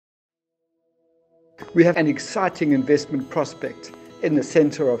We have an exciting investment prospect in the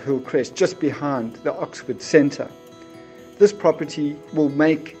centre of Hillcrest, just behind the Oxford Centre. This property will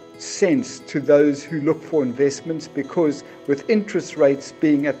make sense to those who look for investments because with interest rates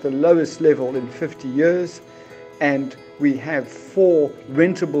being at the lowest level in 50 years, and we have 4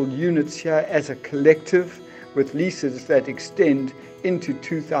 rentable units here as a collective with leases that extend into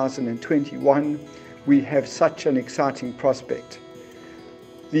 2021, we have such an exciting prospect.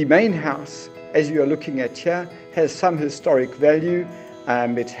 The main house, as you are looking at here, has some historic value.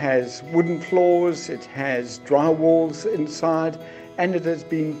 It has wooden floors, it has dry walls inside, and it has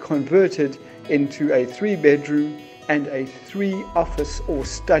been converted into a 3-bedroom and a 3-office or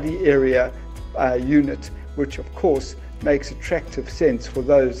study area unit, which of course makes attractive sense for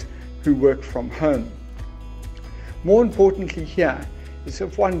those who work from home. More importantly here is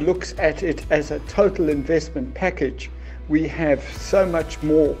if one looks at it as a total investment package, we have so much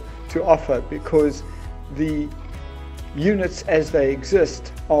more to offer because the units as they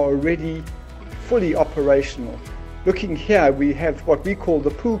exist are already fully operational. Looking here, we have what we call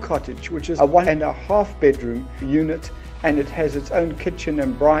the pool cottage, which is a 1.5 bedroom unit, and it has its own kitchen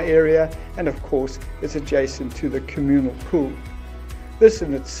and braai area, and of course it's adjacent to the communal pool. This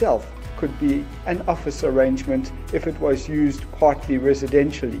in itself could be an office arrangement if it was used partly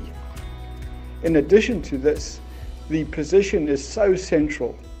residentially. In addition to this, the position is so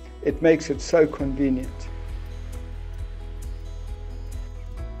central, it makes it so convenient.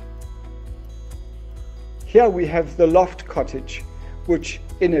 Here we have the loft cottage, which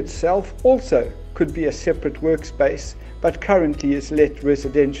in itself also could be a separate workspace, but currently is let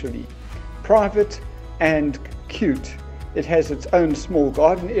residentially. Private and cute. It has its own small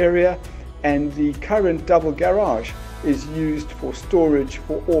garden area, and the current double garage is used for storage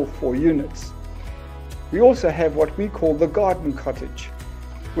for all 4 units. We also have what we call the garden cottage,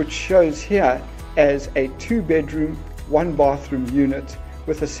 which shows here as a 2-bedroom, 1-bathroom unit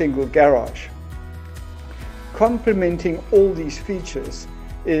with a single garage. Complementing all these features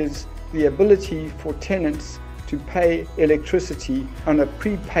is the ability for tenants to pay electricity on a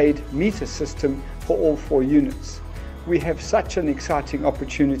prepaid meter system for all 4 units. We have such an exciting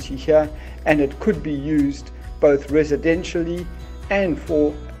opportunity here, and it could be used both residentially and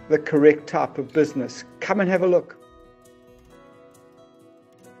for the correct type of business. Come and have a look.